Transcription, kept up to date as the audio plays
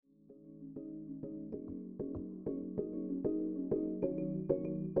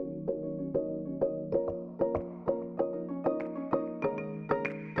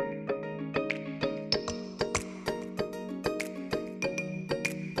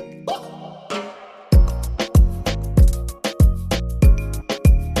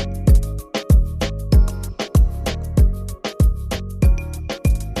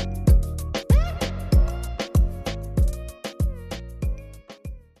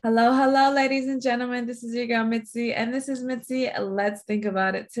Hello, hello, ladies and gentlemen. This is your girl Mitzi, and this is Mitzi. Let's think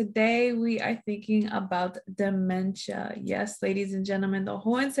about it. Today, we are thinking about dementia. Yes, ladies and gentlemen, the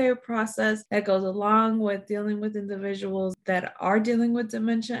whole entire process that goes along with dealing with individuals that are dealing with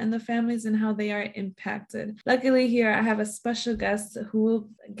dementia and the families and how they are impacted. Luckily, here I have a special guest who will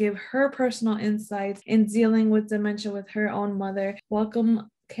give her personal insights in dealing with dementia with her own mother. Welcome,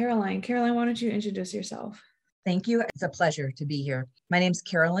 Caroline. Caroline, why don't you introduce yourself? Thank you. It's a pleasure to be here. My name's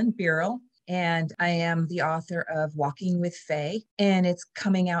Carolyn Birrell, and I am the author of Walking with Faye, and it's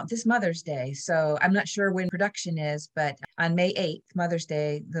coming out this Mother's Day. So I'm not sure when production is, but on May 8th, Mother's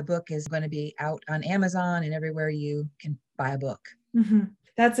Day, the book is going to be out on Amazon and everywhere you can buy a book.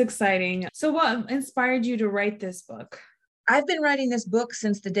 That's exciting. So, what inspired you to write this book? I've been writing this book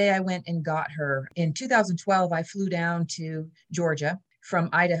since the day I went and got her. In 2012, I flew down to Georgia from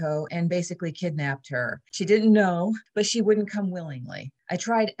Idaho and basically kidnapped her. She didn't know, but she wouldn't come willingly. I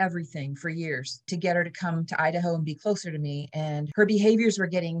tried everything for years to get her to come to Idaho and be closer to me, and her behaviors were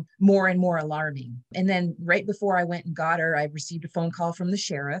getting more and more alarming. And then right before I went and got her, I received a phone call from the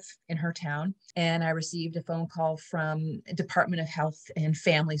sheriff in her town, and I received a phone call from Department of Health and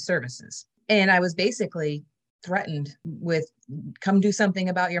Family Services. And I was basically threatened with, come do something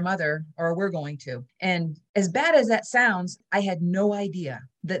about your mother or we're going to. And as bad as that sounds, I had no idea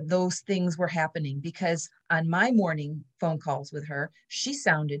that those things were happening, because on my morning phone calls with her, she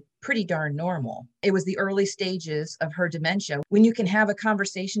sounded pretty darn normal. It was the early stages of her dementia when you can have a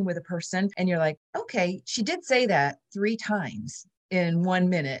conversation with a person and you're like, okay, she did say that 3 times in 1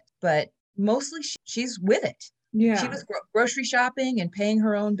 minute, but mostly she's with it. She Yeah. was grocery shopping and paying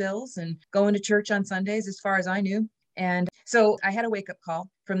her own bills and going to church on Sundays, as far as I knew. And so I had a wake up call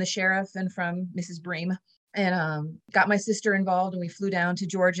from the sheriff and from Mrs. Bream, and got my sister involved. And we flew down to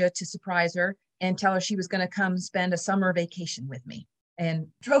Georgia to surprise her and tell her she was going to come spend a summer vacation with me, and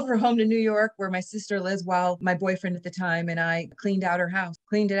drove her home to New York, where my sister lives, while my boyfriend at the time and I cleaned out her house,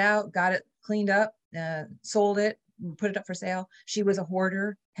 cleaned it out, got it cleaned up, sold it, put it up for sale. She was a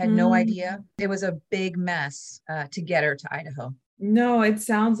hoarder, had no Mm. idea. It was a big mess to get her to Idaho. No, it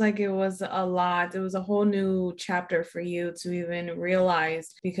sounds like it was a lot. It was a whole new chapter for you to even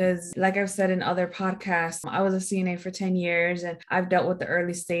realize because, like I've said in other podcasts, I was a CNA for 10 years and I've dealt with the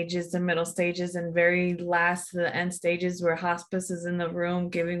early stages, the middle stages, and very last to the end stages where hospice is in the room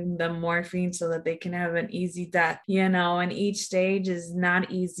giving them morphine so that they can have an easy death, and each stage is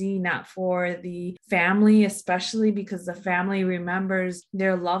not easy, not for the family, especially because the family remembers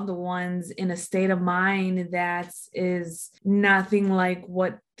their loved ones in a state of mind that is nothing like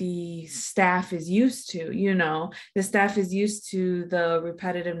what the staff is used to. The staff is used to the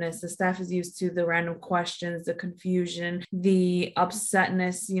repetitiveness, the staff is used to the random questions, the confusion, the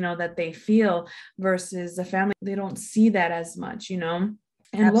upsetness, that they feel, versus the family, they don't see that as much. And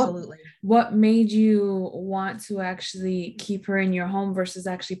what Absolutely. what made you want to actually keep her in your home versus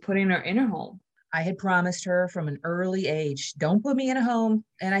actually putting her in her home? I had promised her from an early age, don't put me in a home.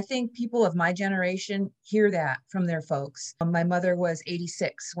 And I think people of my generation hear that from their folks. My mother was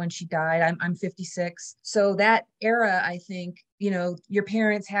 86 when she died. I'm 56. So that era, I think, your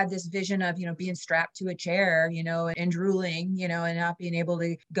parents had this vision of, being strapped to a chair, and drooling, and not being able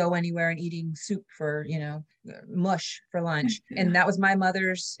to go anywhere, and eating soup for, mush for lunch. And that was my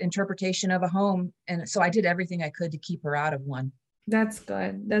mother's interpretation of a home. And so I did everything I could to keep her out of one. That's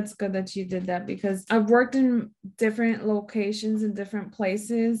good. That's good that you did that because I've worked in different locations in different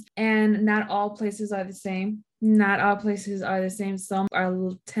places, and not all places are the same. Not all places are the same. Some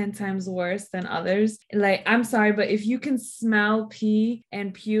are 10 times worse than others. Like, I'm sorry, but if you can smell pee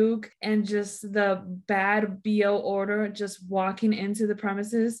and puke and just the bad BO order just walking into the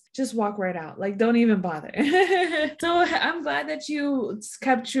premises, just walk right out. Like, don't even bother. So I'm glad that you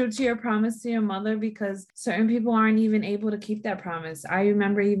kept true to your promise to your mother, because certain people aren't even able to keep that promise. I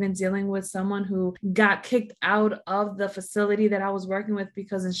remember even dealing with someone who got kicked out of the facility that I was working with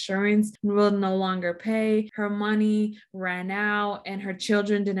because insurance will no longer pay. Her money ran out and her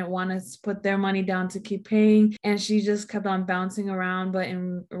children didn't want us to put their money down to keep paying, and she just kept on bouncing around. But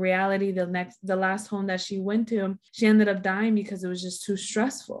in reality, the last home that she went to, she ended up dying because it was just too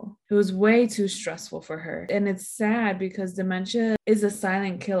stressful. It was way too stressful for her. And it's sad because dementia is a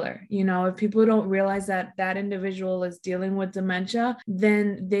silent killer. If people don't realize that that individual is dealing with dementia,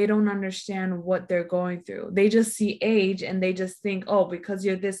 then they don't understand what they're going through. They just see age and they just think, oh, because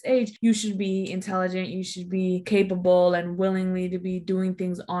you're this age, you should be intelligent, you should be capable and willingly to be doing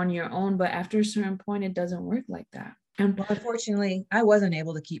things on your own. But after a certain point, it doesn't work like that. And Well, unfortunately, I wasn't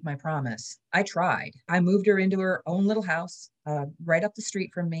able to keep my promise. I tried. I moved her into her own little house right up the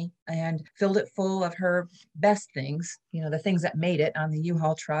street from me and filled it full of her best things, the things that made it on the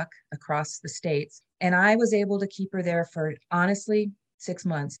U-Haul truck across the states. And I was able to keep her there for honestly 6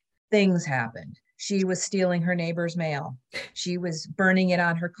 months. Things happened. She was stealing her neighbor's mail. She was burning it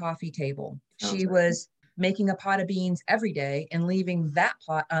on her coffee table. sounds She right. was making a pot of beans every day and leaving that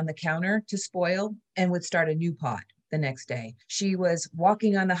pot on the counter to spoil and would start a new pot the next day. She was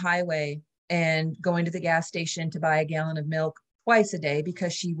walking on the highway and going to the gas station to buy a gallon of milk twice a day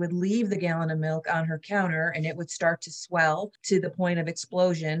because she would leave the gallon of milk on her counter and it would start to swell to the point of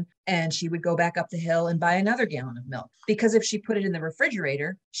explosion. And she would go back up the hill and buy another gallon of milk because if she put it in the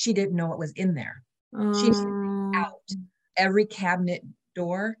refrigerator, she didn't know what was in there. She needed Um, out. Every cabinet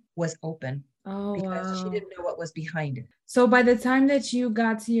door was open oh because she wow. didn't know what was behind it. So by the time that you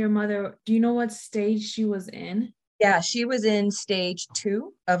got to your mother, do you know what stage she was in? Yeah, she was in stage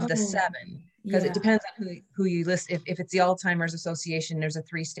 2 of the Oh, 7 because it yeah. depends on who you list. If it's the Alzheimer's Association, there's a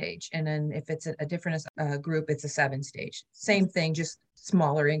 3 stage. And then if it's a different group, it's a 7 stage. Same thing, just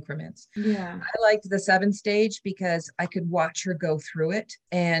smaller increments. Yeah. I liked the 7 stage because I could watch her go through it.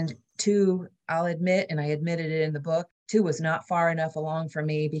 And 2, I'll admit, and I admitted it in the book, 2 was not far enough along for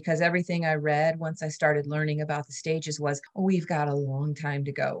me because everything I read once I started learning about the stages was, oh, we've got a long time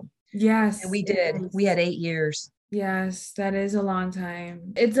to go. And Yes, we it did. We is. had 8 years. Yes, that is a long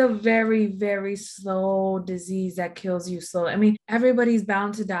time. It's a very, very slow disease that kills you slowly. I mean, everybody's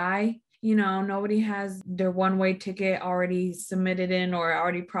bound to die. Nobody has their one-way ticket already submitted in or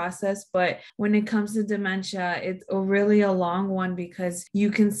already processed. But when it comes to dementia, it's really a long one because you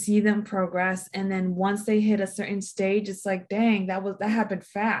can see them progress. And then once they hit a certain stage, it's like, dang, that happened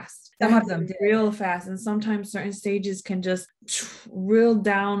fast. That Some of them happened did. real fast. And sometimes certain stages can just real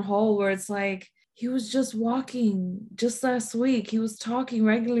down hole where it's like, he was just walking just last week. He was talking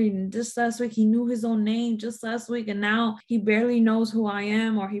regularly. And just last week, he knew his own name just last week. And now he barely knows who I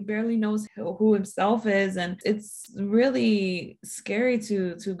am or he barely knows who himself is. And it's really scary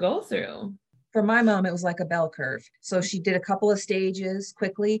to go through. For my mom, it was like a bell curve. So she did a couple of stages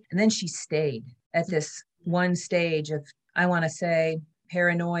quickly, and then she stayed at this one stage of, I want to say,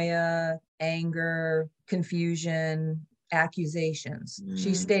 paranoia, anger, confusion, accusations.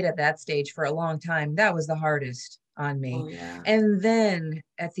 She Mm. stayed at that stage for a long time. That was the hardest on me. Oh, yeah. And then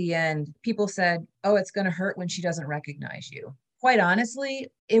at the end, people said, oh, it's going to hurt when she doesn't recognize you. Quite honestly,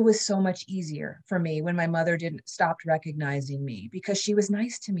 it was so much easier for me when my mother didn't stop recognizing me because she was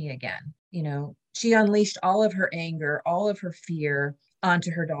nice to me again. She unleashed all of her anger, all of her fear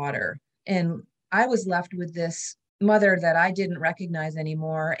onto her daughter. And I was left with this mother that I didn't recognize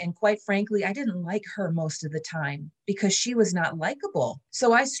anymore. And quite frankly, I didn't like her most of the time because she was not likable.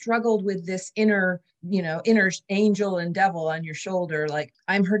 So I struggled with this inner angel and devil on your shoulder. Like,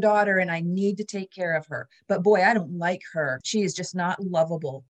 I'm her daughter and I need to take care of her. But boy, I don't like her. She is just not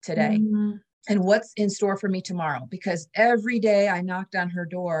lovable today. Mhm. And what's in store for me tomorrow? Because every day I knocked on her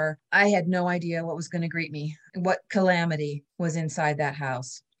door, I had no idea what was going to greet me, what calamity was inside that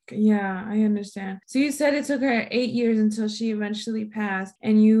house. Yeah, I understand. So you said it took her 8 years until she eventually passed,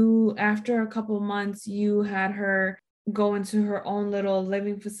 and you, after a couple months, you had her go into her own little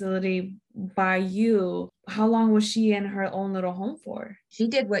living facility by you. How long was she in her own little home for? She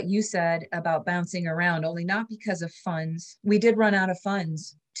did what you said about bouncing around, only not because of funds. We did run out of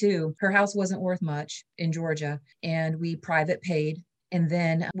funds too. Her house wasn't worth much in Georgia, and we private paid. And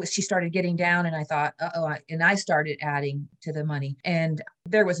then she started getting down, and I thought, oh, and I started adding to the money. And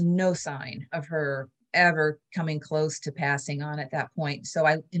there was no sign of her ever coming close to passing on at that point. So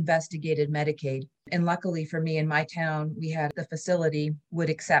I investigated Medicaid. And luckily for me in my town, we had the facility would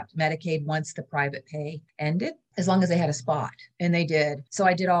accept Medicaid once the private pay ended, as long as they had a spot. And they did. So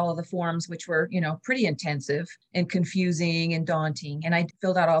I did all of the forms, which were, pretty intensive and confusing and daunting. And I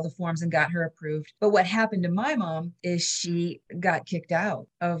filled out all the forms and got her approved. But what happened to my mom is she got kicked out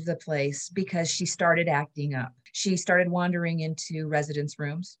of the place because she started acting up. She started wandering into residence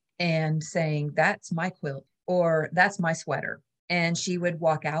rooms and saying, that's my quilt or that's my sweater. And she would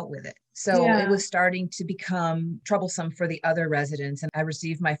walk out with it. So it Yeah. was starting to become troublesome for the other residents. And I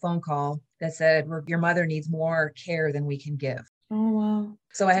received my phone call that said, your mother needs more care than we can give. Oh, wow.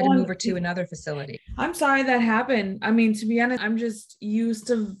 So I had to move Well, her to another facility. I'm sorry that happened. I mean, to be honest, I'm just used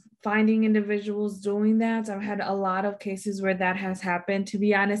to finding individuals doing that. I've had a lot of cases where that has happened. To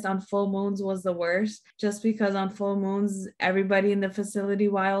be honest, on full moons was the worst, just because on full moons, everybody in the facility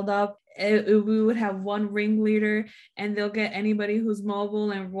wild up. we would have one ringleader, and they'll get anybody who's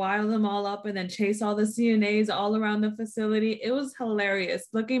mobile and rile them all up and then chase all the CNAs all around the facility. It was hilarious.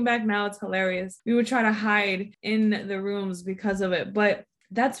 Looking back now, it's hilarious. We would try to hide in the rooms because of it. But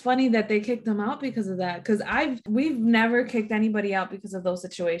that's funny that they kicked them out because of that. Because we've never kicked anybody out because of those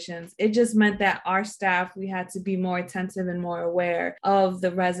situations. It just meant that our staff, we had to be more attentive and more aware of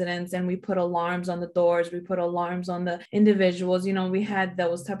the residents, and we put alarms on the doors, we put alarms on the individuals. We had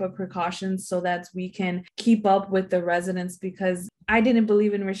those type of precautions so that we can keep up with the residents, because I didn't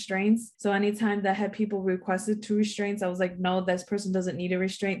believe in restraints. So anytime that had people requested two restraints, I was like, no, this person doesn't need a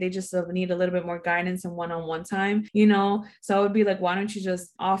restraint. They just need a little bit more guidance and one-on-one time, So I would be like, why don't you just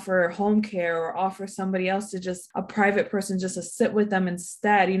offer home care or offer somebody else to just a private person just to sit with them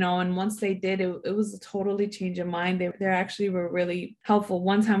instead, And once they did, it was a totally change of mind. They actually were really helpful.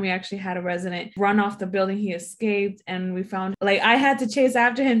 One time we actually had a resident run off the building. He escaped, and we found, like, I had to chase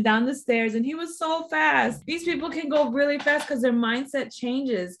after him down the stairs, and he was so fast. These people can go really fast because their mindset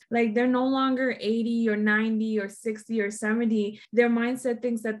changes. Like, they're no longer 80 or 90 or 60 or 70. Their mindset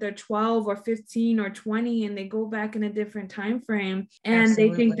thinks that they're 12 or 15 or 20, and they go back in a different time frame, and Absolutely.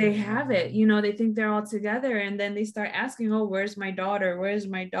 They think they have it. They think they're all together, and then they start asking, oh, where's my daughter? Where's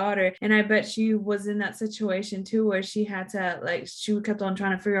my daughter? And I bet she was in that situation too, where she had to, like, she kept on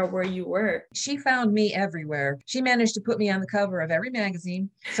trying to figure out where you were. She found me everywhere. She managed to put me on the cover of every magazine.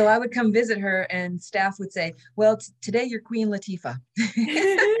 So I would come visit her, and staff would say, well, today you're Queen Latifah.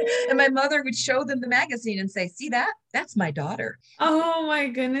 And my mother would show them the magazine and say, see that? That's my daughter. Oh my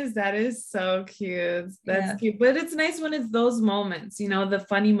goodness, that is so cute. That's cute. But it's nice when it's those moments, the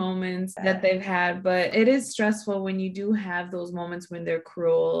funny moments that they've had. But it is stressful when you do have those moments when they're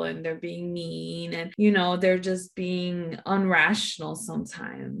cruel and they're being mean and, they're just being unrational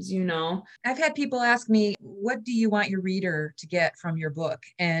sometimes, I've had people ask me, what do you want your reader to get from your book?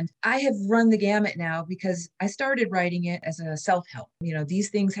 And I have run the gamut now, because I started writing it as a self-help. These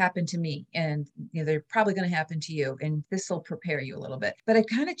things happen to me, and they're probably going to happen to you, and this will prepare you a little bit. But I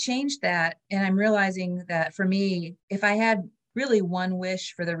kind of changed that, and I'm realizing that for me, if I had really one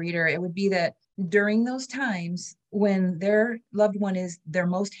wish for the reader, it would be that during those times when their loved one is their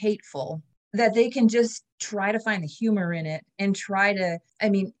most hateful, that they can just try to find the humor in it and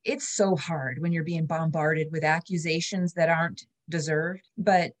it's so hard when you're being bombarded with accusations that aren't deserved.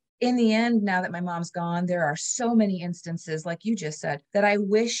 But in the end, now that my mom's gone, there are so many instances, like you just said, that I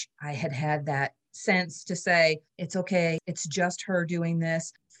wish I had had that sense to say, it's okay, it's just her doing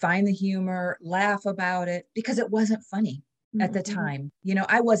this, find the humor, laugh about it, because it wasn't funny at the time.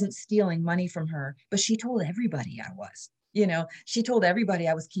 I wasn't stealing money from her, but she told everybody I was. She told everybody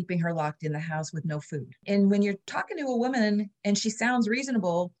I was keeping her locked in the house with no food. And when you're talking to a woman and she sounds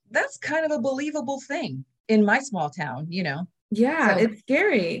reasonable, that's kind of a believable thing in my small town, Yeah, so, it's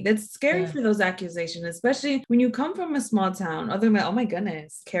scary. It's scary for those accusations, especially when you come from a small town. Other than, oh my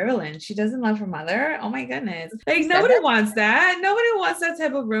goodness, Carolyn, she doesn't love her mother. Oh my goodness. Like, nobody wants that. Nobody wants that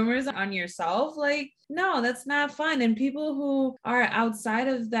type of rumors on yourself. Like, no, that's not fun. And people who are outside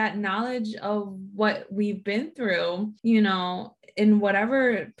of that knowledge of what we've been through, in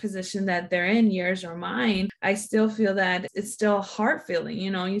whatever position that they're in, yours or mine, I still feel that it's still heart feeling,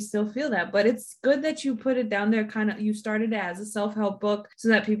 you still feel that. But it's good that you put it down there, you started it as a self-help book so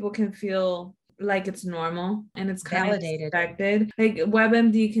that people can feel like it's normal and it's kind validated. Of expected. Like,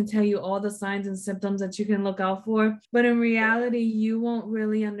 WebMD can tell you all the signs and symptoms that you can look out for, but in reality, you won't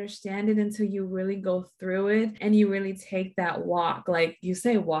really understand it until you really go through it and you really take that walk. Like you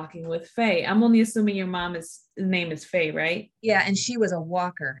say, walking with Faye. I'm only assuming your mom's name is Faye, right? Yeah, and she was a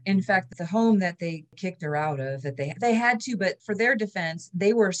walker. In fact, the home that they kicked her out of, that they had to, but for their defense,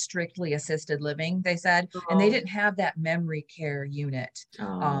 they were strictly assisted living, they said, and they didn't have that memory care unit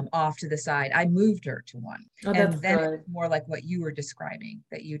off to the side. I moved her to one. Oh, and that's then good. It's more like what you were describing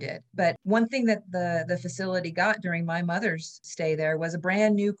that you did. But one thing that the facility got during my mother's stay there was a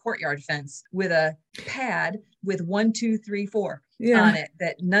brand new courtyard fence with a pad with 1, 2, 3, 4 on it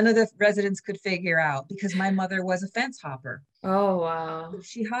that none of the residents could figure out, because my mother was a fence hopper. Oh, wow. So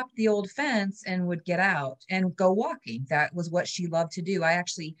she hopped the old fence and would get out and go walking. That was what she loved to do. I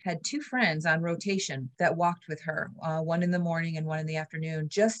actually had 2 friends on rotation that walked with her, one in the morning and one in the afternoon,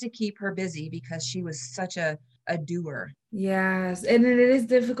 just to keep her busy, because she was such a doer. Yes, and it is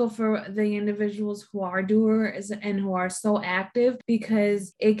difficult for the individuals who are doers and who are so active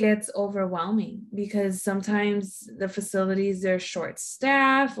because it gets overwhelming because sometimes the facilities they're short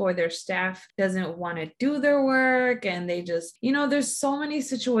staff or their staff doesn't want to do their work and they just, there's so many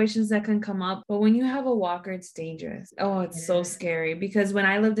situations that can come up, but when you have a walker it's dangerous. Oh, it's so scary because when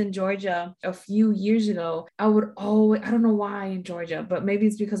I lived in Georgia a few years ago, I would always, I don't know why in Georgia, but maybe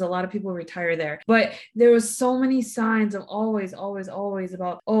it's because a lot of people retire there, but there was so many signs of always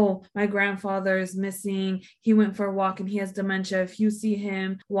about, oh, my grandfather is missing. He went for a walk and he has dementia. If you see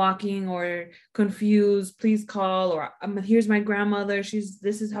him walking or confused, please call. Or here's my grandmother.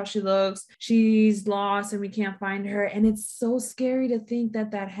 This is how she looks. She's lost and we can't find her. And it's so scary to think that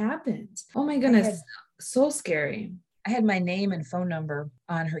that happens. Oh my goodness. So scary. I had my name and phone number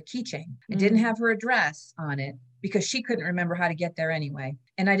on her keychain. I didn't have her address on it because she couldn't remember how to get there anyway.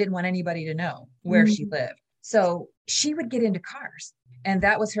 And I didn't want anybody to know where she lived. So she would get into cars. And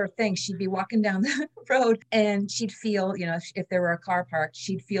that was her thing. She'd be walking down the road and she'd feel, if there were a car parked,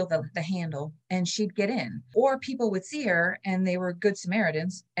 she'd feel the handle and she'd get in. Or people would see her and they were good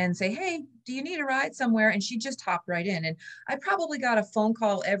Samaritans and say, hey, do you need a ride somewhere? And she'd just hop right in. And I probably got a phone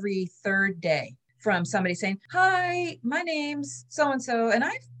call every third day from somebody saying, hi, my name's so-and-so, and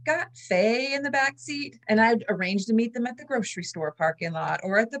I've got Faye in the back seat. And I'd arrange to meet them at the grocery store parking lot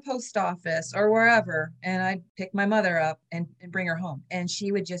or at the post office or wherever. And I'd pick my mother up and bring her home. And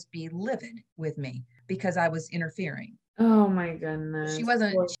she would just be livid with me because I was interfering. Oh my goodness.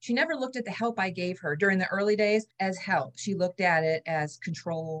 She never looked at the help I gave her during the early days as help. She looked at it as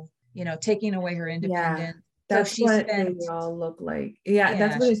control, taking away her independence. Yeah. That's what they all look like. Yeah,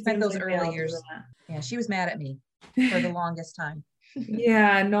 that's what she spent those early years. Yeah, she was mad at me for the longest time.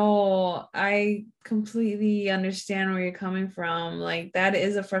 Yeah, no, I completely understand where you're coming from. Like, that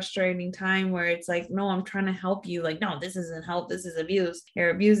is a frustrating time where it's like, no, I'm trying to help you. Like, no, this isn't help. This is abuse.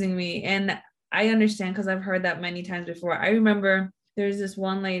 You're abusing me. And I understand because I've heard that many times before. I remember there's this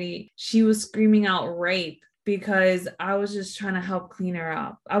one lady, she was screaming out rape because I was just trying to help clean her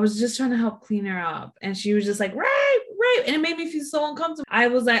up. And she was just like, rape. And it made me feel so uncomfortable. I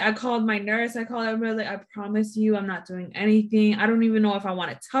was like, I called my nurse. I called everybody. Like, I promise you, I'm not doing anything. I don't even know if I want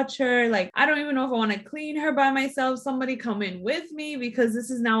to touch her. Like, I don't even know if I want to clean her by myself. Somebody come in with me because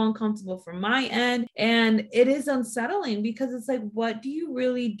this is now uncomfortable from my end. And it is unsettling because it's like, what do you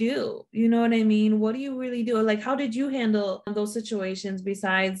really do? You know what I mean? What do you really do? Like, how did you handle those situations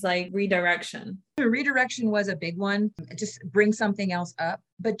besides like redirection? Redirection was a big one. Just bring something else up.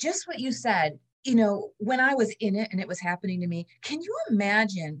 But just what you said, when I was in it and it was happening to me, can you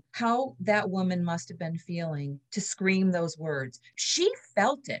imagine how that woman must have been feeling to scream those words? She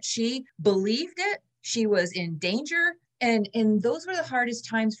felt it. She believed it. She was in danger. And those were the hardest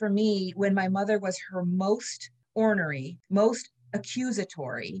times for me when my mother was her most ornery, most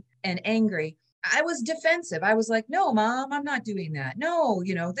accusatory and angry. I was defensive. I was like, no, Mom, I'm not doing that. No,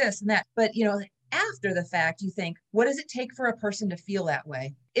 this and that. But, after the fact, you think, what does it take for a person to feel that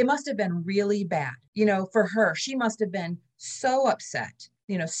way? It must have been really bad. For her, she must have been so upset,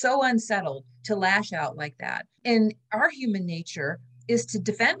 so unsettled to lash out like that. And our human nature is to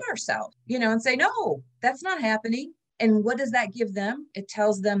defend ourselves, and say, no, that's not happening. And what does that give them? It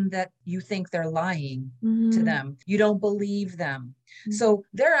tells them that you think they're lying to them. You don't believe them. So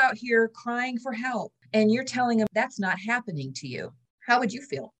they're out here crying for help and you're telling them that's not happening to you. How would you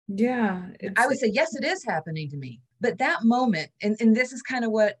feel? Yeah. I would say, yes, it is happening to me. But that moment, and this is kind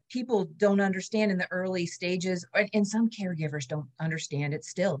of what people don't understand in the early stages, and some caregivers don't understand it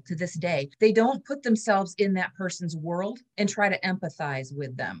still to this day. They don't put themselves in that person's world and try to empathize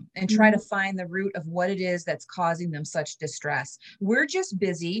with them and try to find the root of what it is that's causing them such distress. We're just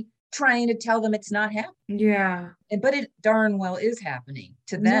busy trying to tell them it's not happening. Yeah. But it darn well is happening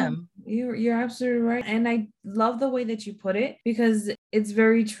to them. No, you're absolutely right. And I love the way that you put it because it's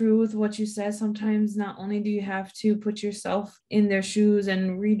very true with what you said. Sometimes not only do you have to put yourself in their shoes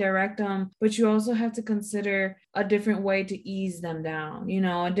and redirect them, but you also have to consider a different way to ease them down,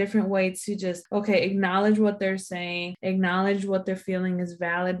 a different way to just, okay, acknowledge what they're saying, acknowledge what they're feeling is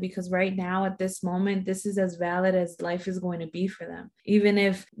valid, because right now at this moment, this is as valid as life is going to be for them. Even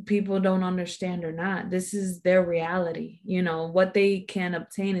if people don't understand or not, this is their reality. What they can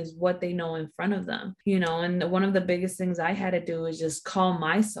obtain is what what they know in front of them, you know. And one of the biggest things I had to do is just calm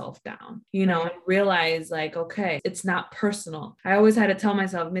myself down, you know, and realize like, okay, it's not personal. I always had to tell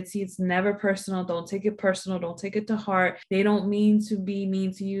myself, Mitzi, it's never personal. Don't take it personal. Don't take it to heart. They don't mean to be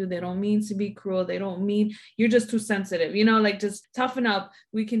mean to you. They don't mean to be cruel. They don't mean, you're just too sensitive, you know, like just toughen up.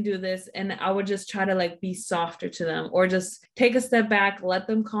 We can do this. And I would just try to like be softer to them, or just take a step back, let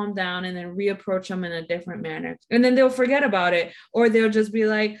them calm down, and then reapproach them in a different manner. And then they'll forget about it, or they'll just be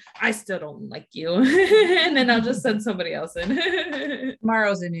like, I still don't like you. And then I'll just send somebody else in.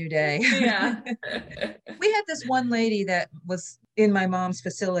 Tomorrow's a new day. Yeah. We had this one lady that was in my mom's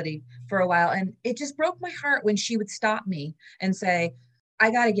facility for a while, and it just broke my heart when she would stop me and say,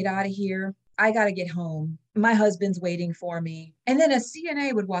 I got to get out of here. I got to get home. My husband's waiting for me. And then a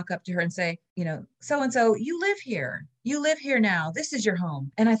CNA would walk up to her and say, you know, so-and-so, you live here. You live here now. This is your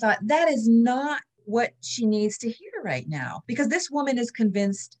home. And I thought, that is not what she needs to hear right now, because this woman is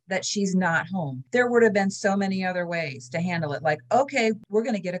convinced that she's not home. There would have been so many other ways to handle it. Like, okay, we're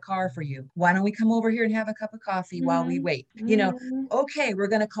going to get a car for you. Why don't we come over here and have a cup of coffee while we wait? You know, okay, we're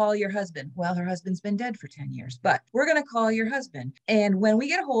going to call your husband. Well, her husband's been dead for 10 years, but we're going to call your husband. And when we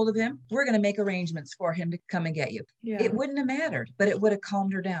get a hold of him, we're going to make arrangements for him to come and get you. Yeah. It wouldn't have mattered, but it would have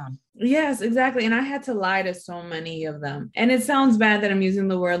calmed her down. Yes, exactly. And I had to lie to so many of them. And it sounds bad that I'm using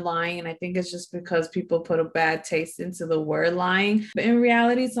the word lying. And I think it's just because people put a bad taste into the word lying. But in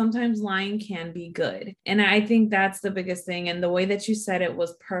reality, sometimes lying can be good. And I think that's the biggest thing. And the way that you said it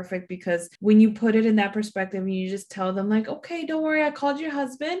was perfect, because when you put it in that perspective and you just tell them like, okay, don't worry, I called your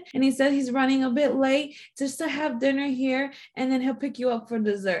husband and he said he's running a bit late just to have dinner here. And then he'll pick you up for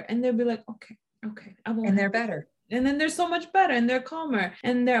dessert. And they'll be like, okay. And they're better. And then they're so much better and they're calmer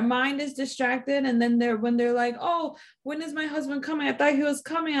and their mind is distracted. And then when they're like, oh, when is my husband coming? I thought he was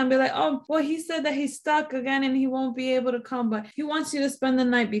coming. I'll be like, oh, well, he said that he's stuck again and he won't be able to come, but he wants you to spend the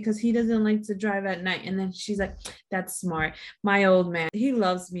night because he doesn't like to drive at night. And then she's like, that's smart. My old man, he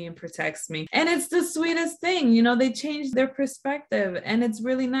loves me and protects me. And it's the sweetest thing, you know, they changed their perspective and it's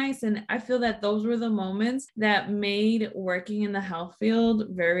really nice. And I feel that those were the moments that made working in the health field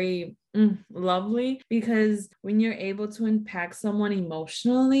very lovely, because when you're able to impact someone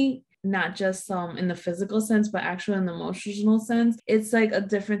emotionally, not just in the physical sense, but actually in the emotional sense, it's like a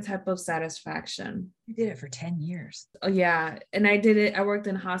different type of satisfaction. You did it for 10 years. Oh, yeah. And I did it. I worked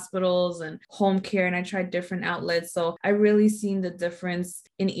in hospitals and home care and I tried different outlets. So I really seen the difference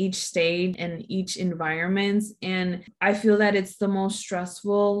in each stage and each environment. And I feel that it's the most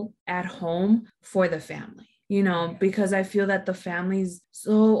stressful at home for the family. You know, because I feel that the family's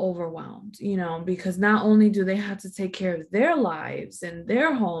so overwhelmed, you know, because not only do they have to take care of their lives and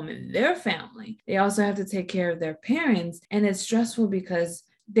their home and their family, they also have to take care of their parents. And it's stressful because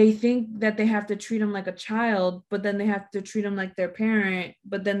they think that they have to treat them like a child, but then they have to treat them like their parent,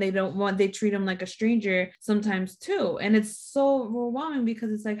 but then they treat them like a stranger sometimes too. And it's so overwhelming because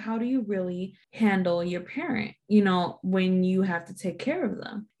it's like, how do you really handle your parent, you know, when you have to take care of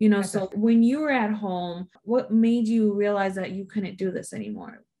them, you know? So when you were at home, what made you realize that you couldn't do this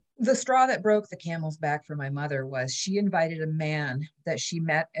anymore? The straw that broke the camel's back for my mother was she invited a man that she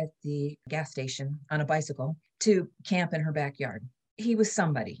met at the gas station on a bicycle to camp in her backyard. He was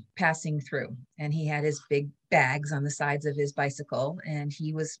somebody passing through and he had his big bags on the sides of his bicycle and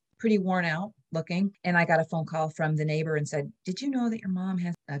he was pretty worn out looking. And I got a phone call from the neighbor and said, did you know that your mom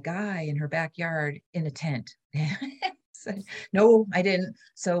has a guy in her backyard in a tent? Said, no, I didn't.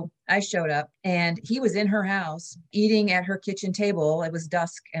 So I showed up and he was in her house eating at her kitchen table. It was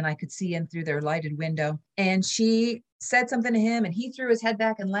dusk and I could see in through their lighted window. And she said something to him and he threw his head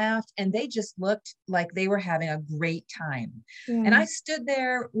back and laughed. And they just looked like they were having a great time. Yeah. And I stood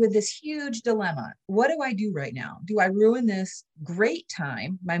there with this huge dilemma. What do I do right now? Do I ruin this great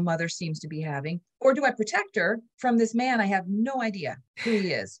time my mother seems to be having? Or do I protect her from this man I have no idea who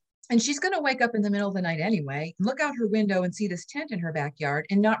he is? And she's going to wake up in the middle of the night anyway, look out her window and see this tent in her backyard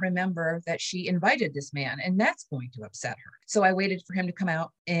and not remember that she invited this man. And that's going to upset her. So I waited for him to come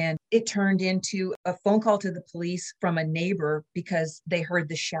out and it turned into a phone call to the police from a neighbor because they heard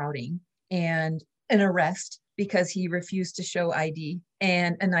the shouting, and an arrest because he refused to show ID,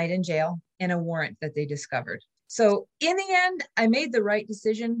 and a night in jail and a warrant that they discovered. So in the end, I made the right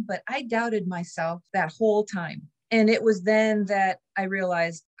decision, but I doubted myself that whole time. And it was then that I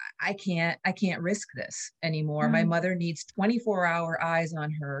realized I can't risk this anymore. My mother needs 24-hour eyes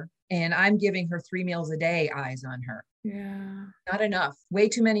on her, and I'm giving her 3 meals a day eyes on her. Yeah. Not enough, way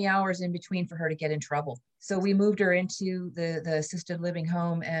too many hours in between for her to get in trouble. So we moved her into the assisted living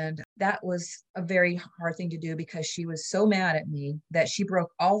home. And that was a very hard thing to do because she was so mad at me that she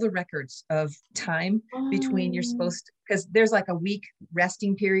broke all the records of time between you're Oh, supposed to, because there's like a week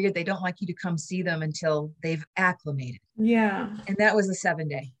resting period. They don't like you to come see them until they've acclimated. yeah. And that was a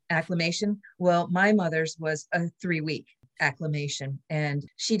 7-day acclimation. Well, my mother's was a 3-week acclimation, and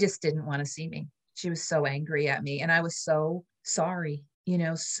she just didn't want to see me. She was so angry at me. And I was so sorry,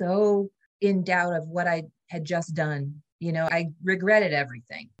 so in doubt of what I had just done. I regretted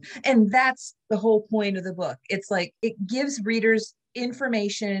everything. And that's the whole point of the book. It's like it gives readers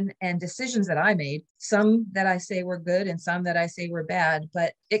information and decisions that I made, some that I say were good and some that I say were bad,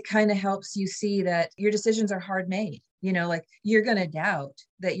 but it kind of helps you see that your decisions are hard made. Like you're going to doubt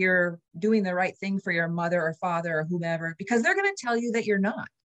that you're doing the right thing for your mother or father or whomever, because they're going to tell you that you're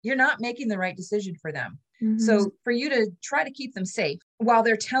not making the right decision for them. Mm-hmm. So for you to try to keep them safe while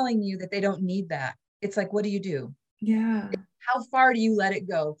they're telling you that they don't need that, it's like, what do you do? Yeah. How far do you let it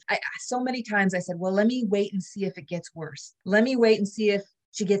go? So many times I said, well, let me wait and see if it gets worse. Let me wait and see if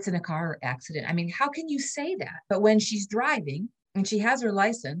she gets in a car accident. I mean, how can you say that? But when she's driving and she has her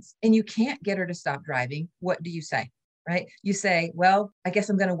license and you can't get her to stop driving, what do you say? Right? You say, well, I guess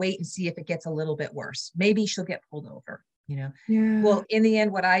I'm going to wait and see if it gets a little bit worse. Maybe she'll get pulled over. Yeah. Well, in the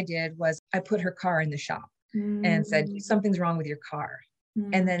end, what I did was I put her car in the shop and said, Mm-hmm. something's wrong with your car.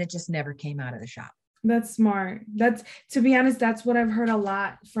 And then it just never came out of the shop. That's smart. That's, to be honest, that's what I've heard a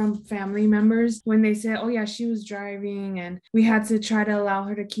lot from family members when they say, oh, yeah, she was driving and we had to try to allow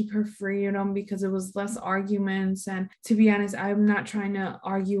her to keep her freedom because it was less arguments. And to be honest, I'm not trying to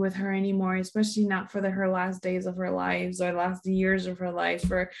argue with her anymore, especially not for her last days of her lives or last years of her life,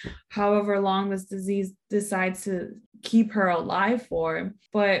 for however long this disease decides to keep her alive for.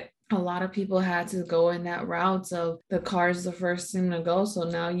 But a lot of people had to go in that route. So the car is the first thing to go. So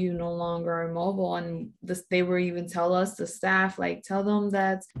now you no longer are mobile. And this, they were even tell us, the staff, like, tell them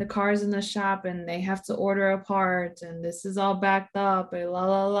that the car's in the shop and they have to order a part and this is all backed up and la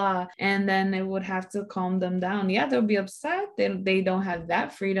la la. And then it would have to calm them down. Yeah, they'll be upset. They don't have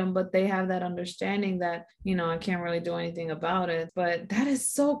that freedom, but they have that understanding that, I can't really do anything about it. But that is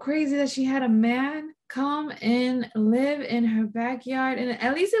so crazy that she had a man come and live in her backyard. And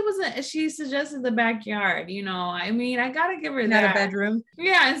at least it wasn't, she suggested the backyard, I mean, I gotta give her Not a that. bedroom.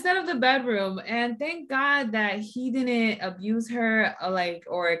 Yeah, instead of the bedroom. And thank God that he didn't abuse her,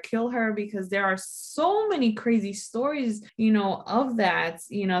 or kill her, because there are so many crazy stories, of that.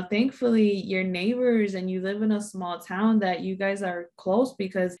 Thankfully your neighbors, and you live in a small town, that you guys are close,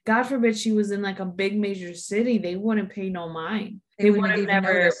 because God forbid she was in like a big major city, they wouldn't pay no mind. They They would wouldn't have have even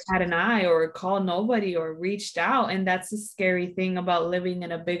never noticed. had an eye or called nobody or reached out. And that's the scary thing about living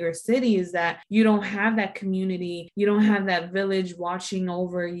in a bigger city, is that you don't have that community. You don't have that village watching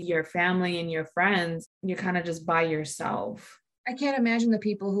over your family and your friends. You're kind of just by yourself. I can't imagine the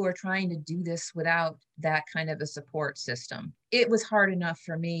people who are trying to do this without that kind of a support system. It was hard enough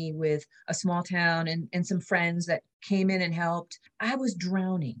for me with a small town and some friends that came in and helped. I was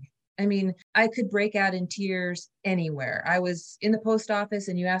drowning. I mean, I could break out in tears anywhere. I was in the post office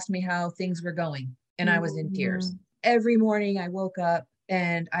and you asked me how things were going, and I was in tears. Mhm. Every morning I woke up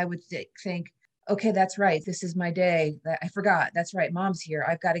and I would think, okay, that's right. This is my day. I forgot. That's right. Mom's here.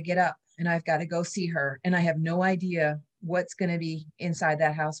 I've got to get up and I've got to go see her. And I have no idea what's going to be inside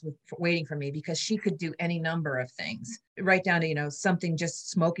that house waiting for me, because she could do any number of things, right down to, something just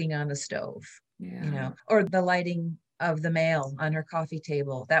smoking on the stove, Yeah. or the lighting of the mail on her coffee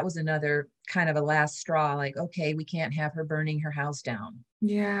table. That was another kind of a last straw. Like, okay, we can't have her burning her house down.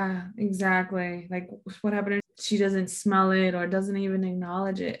 Yeah, exactly. Like, what happened if she doesn't smell it or doesn't even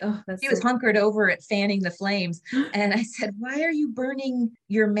acknowledge it? Oh, that's She was so. hunkered over at fanning the flames. And I said, why are you burning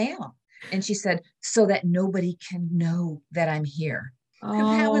your mail? And she said, so that nobody can know that I'm here.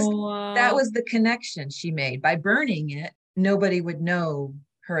 That was Oh, that was the connection she made. By burning it, nobody would know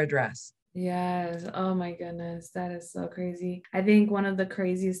her address. yes. Oh my goodness. That is so crazy. I think one of the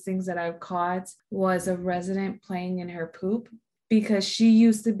craziest things that I've caught was a resident playing in her poop, because she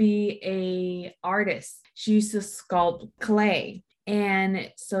used to be a artist. She used to sculpt clay.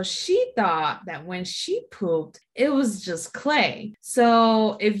 And so she thought that when she pooped, it was just clay.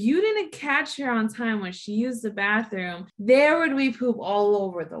 So if you didn't catch her on time when she used the bathroom, there would be poop all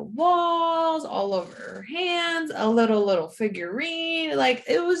over the walls, all over her hands, a little figurine. Like,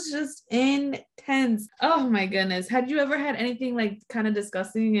 it was just intense. Oh my goodness. Had you ever had anything like kind of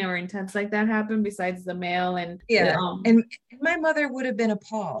disgusting or intense like that happen besides the mail and the Yeah. And my mother would have been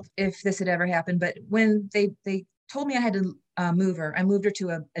appalled if this had ever happened. But when they told me I had to move her. I moved her to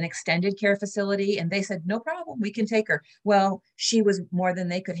an extended care facility, and they said, no problem, we can take her. Well, she was more than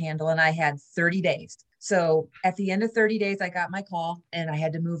they could handle, and I had 30 days. So at the end of 30 days, I got my call and I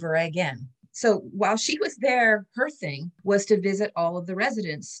had to move her again. So while she was there, her thing was to visit all of the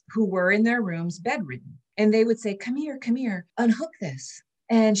residents who were in their rooms bedridden. And they would say, come here, unhook this.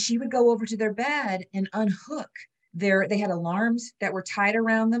 And she would go over to their bed and unhook they had alarms that were tied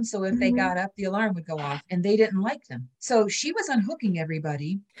around them. So if they got up, the alarm would go off, and they didn't like them. So she was unhooking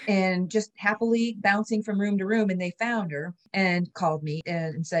everybody and just happily bouncing from room to room. And they found her and called me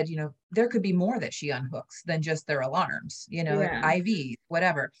and said, there could be more that she unhooks than just their alarms, IVs,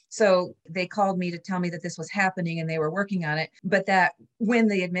 whatever. So they called me to tell me that this was happening and they were working on it. But that when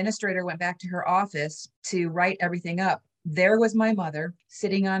the administrator went back to her office to write everything up, there was my mother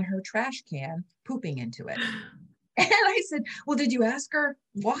sitting on her trash can, pooping into it. And I said, well, did you ask her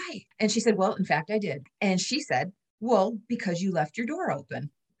why? And she said, well, in fact, I did. And she said, well, because you left your door open.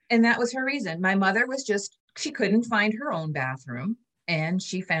 And that was her reason. My mother was she couldn't find her own bathroom, and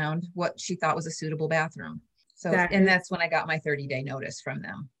she found what she thought was a suitable bathroom. So, that's when I got my 30-day notice from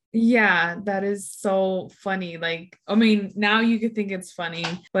them. Yeah, that is so funny. Like, I mean, now you could think it's funny,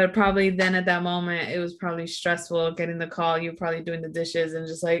 but probably then at that moment, it was probably stressful getting the call. You're probably doing the dishes and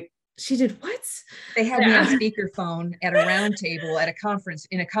just like, she did what? They had me on speakerphone at a round table at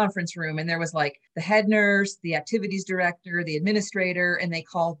in a conference room. And there was like the head nurse, the activities director, the administrator, and they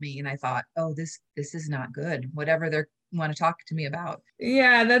called me, and I thought, oh, this is not good. Whatever they're want to talk to me about.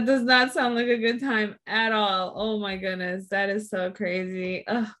 Yeah, that does not sound like a good time at all. Oh my goodness, that is so crazy.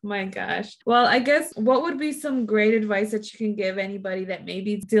 Oh my gosh. Well, I guess what would be some great advice that you can give anybody that may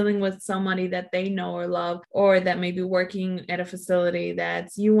be dealing with somebody that they know or love, or that may be working at a facility that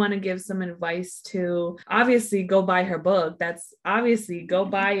you want to give some advice to? Obviously, go buy her book. That's obviously go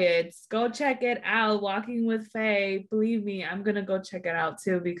buy it. Go check it out. Walking with Faye. Believe me, I'm going to go check it out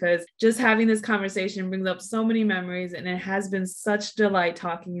too, because just having this conversation brings up so many memories, and it has been such delight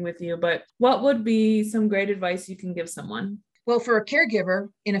talking with you. But what would be some great advice you can give someone? Well, for a caregiver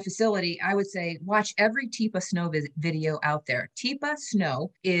in a facility, I would say watch every Teepa Snow video out there. Teepa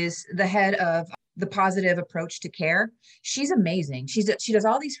Snow is the head of the Positive Approach to Care. She's amazing. She does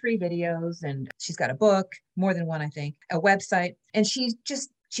all these free videos, and she's got a book, more than one, I think, a website, and she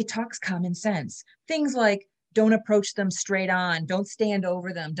talks common sense. Things like, don't approach them straight on. Don't stand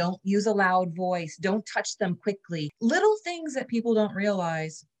over them. Don't use a loud voice. Don't touch them quickly. Little things that people don't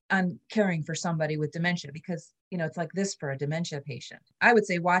realize on caring for somebody with dementia, because it's like this for a dementia patient. I would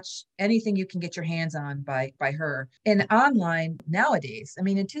say watch anything you can get your hands on by her. And online nowadays, I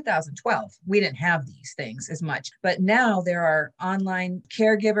mean, in 2012, we didn't have these things as much, but now there are online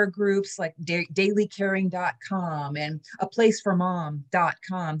caregiver groups like dailycaring.com and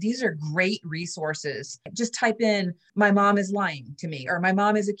aplaceformom.com. These are great resources. Just type in, my mom is lying to me, or my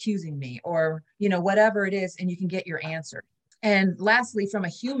mom is accusing me, or, whatever it is, and you can get your answer. And lastly, from a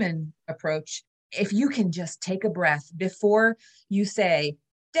human approach, if you can just take a breath before you say,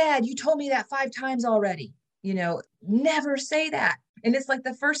 Dad, you told me that 5 times already, never say that. And it's like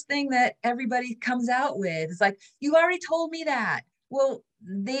the first thing that everybody comes out with is like, you already told me that. Well,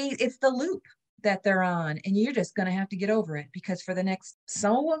 it's the loop that they're on, and you're just going to have to get over it, because for the next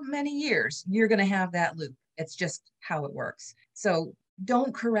so many years, you're going to have that loop. It's just how it works. So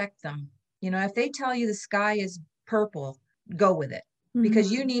don't correct them. If they tell you the sky is purple, go with it,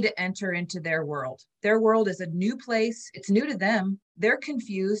 because you need to enter into their world. Their world is a new place. It's new to them. They're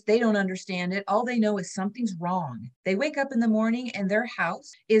confused. They don't understand it. All they know is something's wrong. They wake up in the morning and their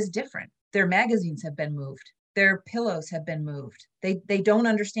house is different. Their magazines have been moved. Their pillows have been moved. They don't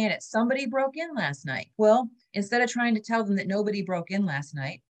understand it. Somebody broke in last night. Well, instead of trying to tell them that nobody broke in last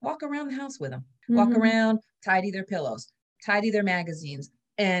night, walk around the house with them. Walk around, tidy their pillows, tidy their magazines,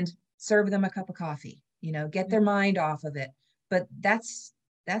 and serve them a cup of coffee. Get their mind off of it. But that's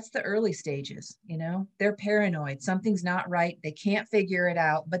the early stages. They're paranoid. Something's not right. They can't figure it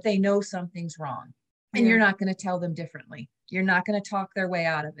out, but they know something's wrong. And you're not going to tell them differently. You're not going to talk their way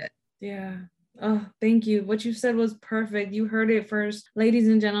out of it. Yeah. Oh, thank you. What you said was perfect. You heard it first. Ladies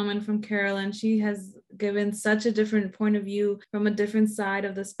and gentlemen, from Carolyn. She has given such a different point of view from a different side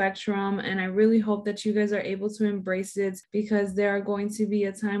of the spectrum. And I really hope that you guys are able to embrace it, because there are going to be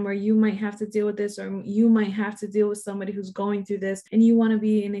a time where you might have to deal with this, or you might have to deal with somebody who's going through this, and you want to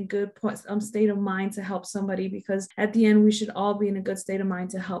be in a good state of mind to help somebody, because at the end, we should all be in a good state of mind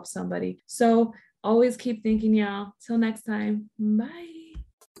to help somebody. So always keep thinking, y'all. Till next time. Bye.